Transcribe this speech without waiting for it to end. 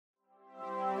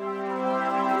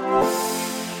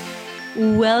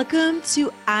Welcome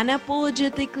to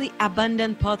Unapologetically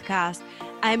Abundant Podcast.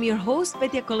 I'm your host,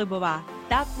 Petya Kolibova,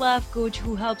 that love coach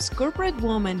who helps corporate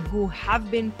women who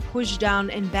have been pushed down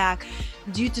and back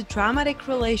due to traumatic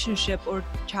relationship or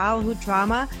childhood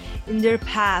trauma in their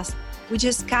past, which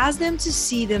has caused them to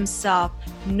see themselves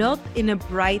not in a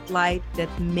bright light that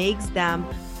makes them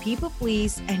people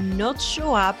please and not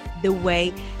show up the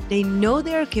way they know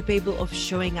they are capable of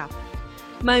showing up.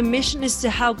 My mission is to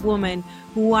help women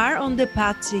who are on the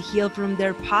path to heal from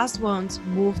their past wounds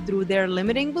move through their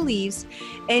limiting beliefs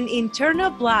and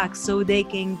internal blocks so they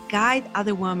can guide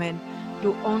other women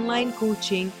through online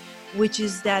coaching, which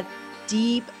is that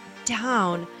deep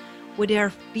down what they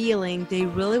are feeling they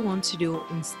really want to do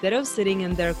instead of sitting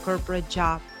in their corporate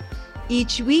job.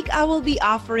 Each week, I will be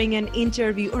offering an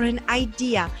interview or an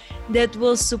idea that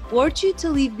will support you to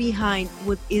leave behind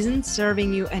what isn't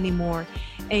serving you anymore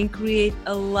and create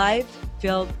a life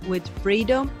filled with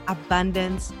freedom,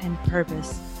 abundance, and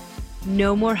purpose.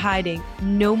 No more hiding,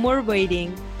 no more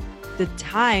waiting. The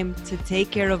time to take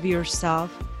care of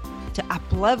yourself, to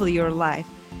uplevel your life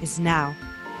is now.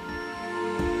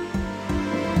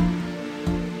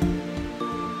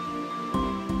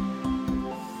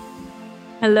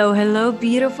 Hello,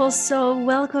 beautiful soul.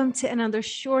 Welcome to another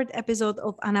short episode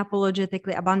of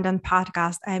Unapologetically Abundant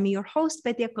Podcast. I am your host,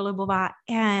 Petya Kolibova,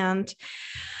 and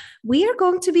we are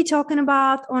going to be talking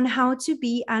about on how to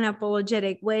be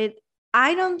unapologetic.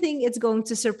 I don't think it's going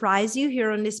to surprise you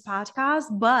here on this podcast,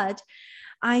 but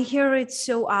I hear it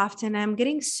so often. I'm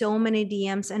getting so many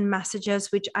DMs and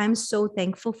messages, which I'm so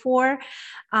thankful for,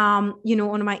 on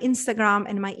my Instagram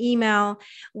and my email,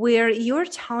 where you're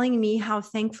telling me how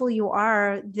thankful you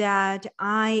are that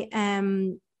I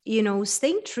am,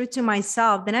 staying true to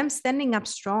myself, that I'm standing up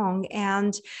strong,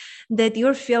 and that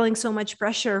you're feeling so much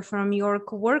pressure from your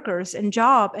coworkers and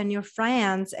job and your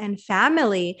friends and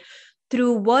family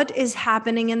through what is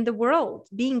happening in the world,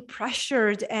 being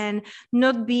pressured and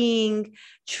not being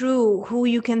true who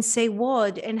you can say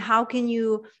what, and how can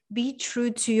you be true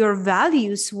to your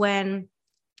values when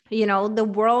the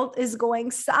world is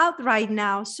going south right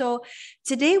now. So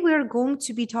today we're going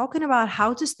to be talking about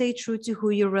how to stay true to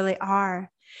who you really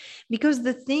are. Because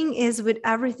the thing is, with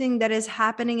everything that is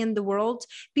happening in the world,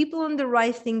 people on the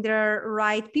right think they're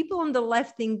right. People on the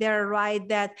left think they're right,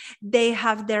 that they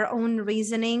have their own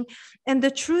reasoning. And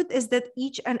the truth is that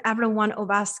each and every one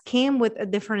of us came with a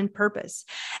different purpose.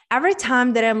 Every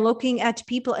time that I'm looking at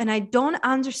people and I don't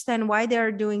understand why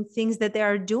they're doing things that they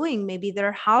are doing, maybe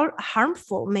they're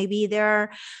harmful, maybe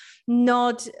they're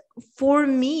not, for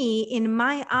me, in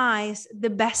my eyes,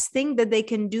 the best thing that they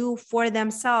can do for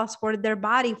themselves, for their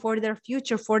body, for their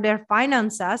future, for their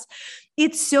finances.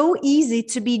 It's so easy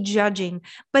to be judging.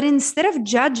 But instead of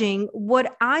judging,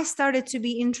 what I started to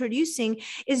be introducing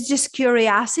is just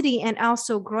curiosity and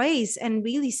also grace, and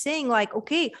really saying like,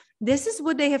 okay, this is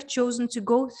what they have chosen to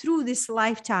go through this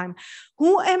lifetime.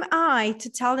 Who am I to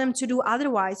tell them to do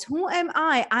otherwise? Who am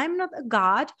I? I'm not a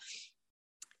God.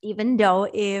 Even though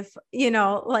if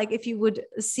you would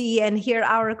see and hear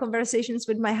our conversations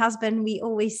with my husband, we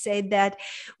always say that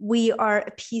we are a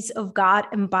piece of God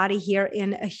embodied here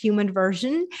in a human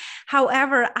version.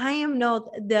 However, I am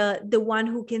not the one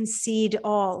who can see it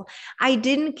all. I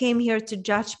didn't came here to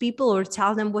judge people or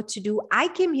tell them what to do. I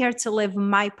came here to live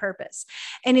my purpose.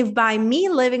 And if by me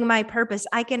living my purpose,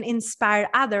 I can inspire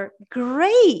others,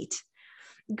 great.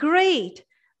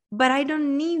 But I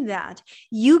don't need that.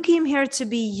 You came here to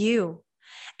be you.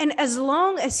 And as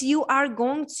long as you are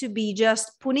going to be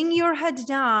just putting your head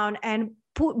down and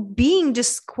being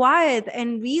just quiet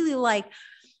and really like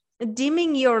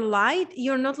dimming your light,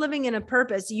 you're not living in a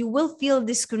purpose. You will feel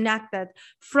disconnected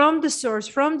from the source,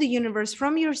 from the universe,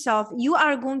 from yourself. You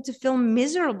are going to feel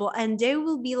miserable, and there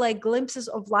will be like glimpses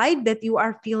of light that you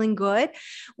are feeling good.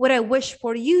 What I wish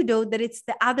for you, though, that it's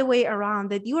the other way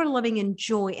around, that you are living in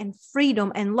joy and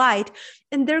freedom and light.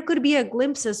 And there could be a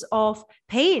glimpses of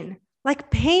pain,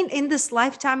 like pain in this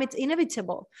lifetime. It's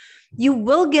inevitable. You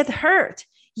will get hurt.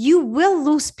 You will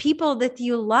lose people that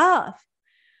you love.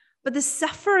 But the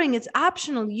suffering is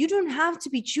optional. You don't have to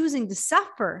be choosing to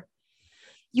suffer.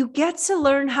 You get to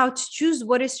learn how to choose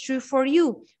what is true for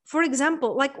you. For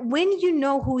example, like when you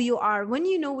know who you are, when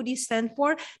you know what you stand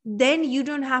for, then you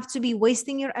don't have to be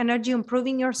wasting your energy on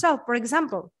proving yourself. For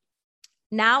example,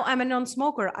 Now I'm a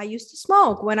non-smoker. I used to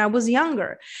smoke when I was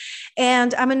younger,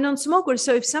 and I'm a non-smoker.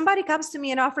 So if somebody comes to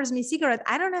me and offers me cigarette,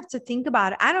 I don't have to think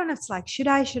about it. I don't have to like, should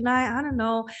I? I don't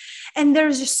know. And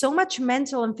there's just so much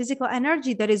mental and physical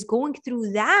energy that is going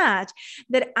through that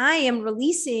I am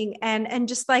releasing and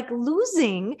just like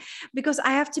losing, because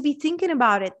I have to be thinking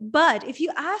about it. But if you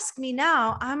ask me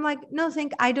now, I'm like, no,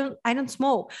 I don't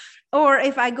smoke. Or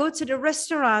if I go to the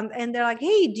restaurant and they're like,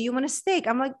 hey, do you want a steak?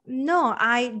 I'm like, no,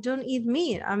 I don't eat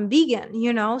meat. I'm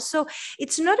vegan, So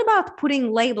it's not about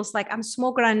putting labels like I'm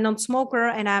smoker and non-smoker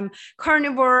and I'm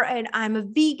carnivore and I'm a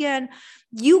vegan.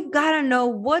 You gotta know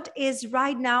what is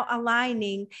right now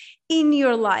aligning in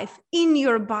your life, in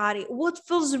your body, what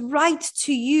feels right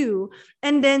to you,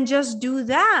 and then just do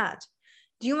that.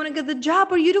 Do you want to get the job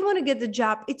or you don't want to get the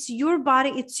job? It's your body,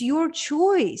 it's your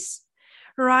choice.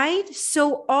 Right?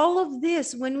 So all of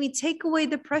this, when we take away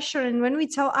the pressure and when we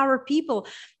tell our people,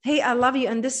 hey, I love you,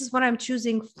 and this is what I'm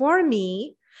choosing for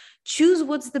me, choose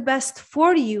what's the best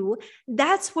for you,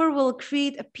 that's where we'll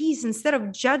create a peace instead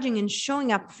of judging and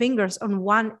showing up fingers on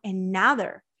one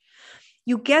another.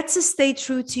 You get to stay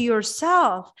true to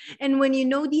yourself. And when you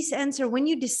know these answers, once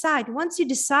you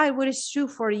decide what is true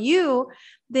for you,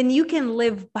 then you can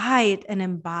live by it and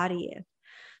embody it.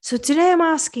 So today I'm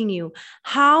asking you,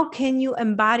 how can you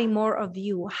embody more of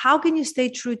you? How can you stay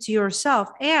true to yourself?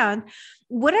 And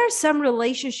what are some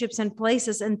relationships and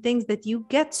places and things that you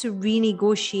get to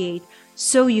renegotiate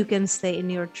so you can stay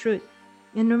in your truth?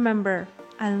 And remember,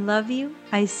 I love you,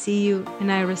 I see you,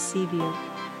 and I receive you.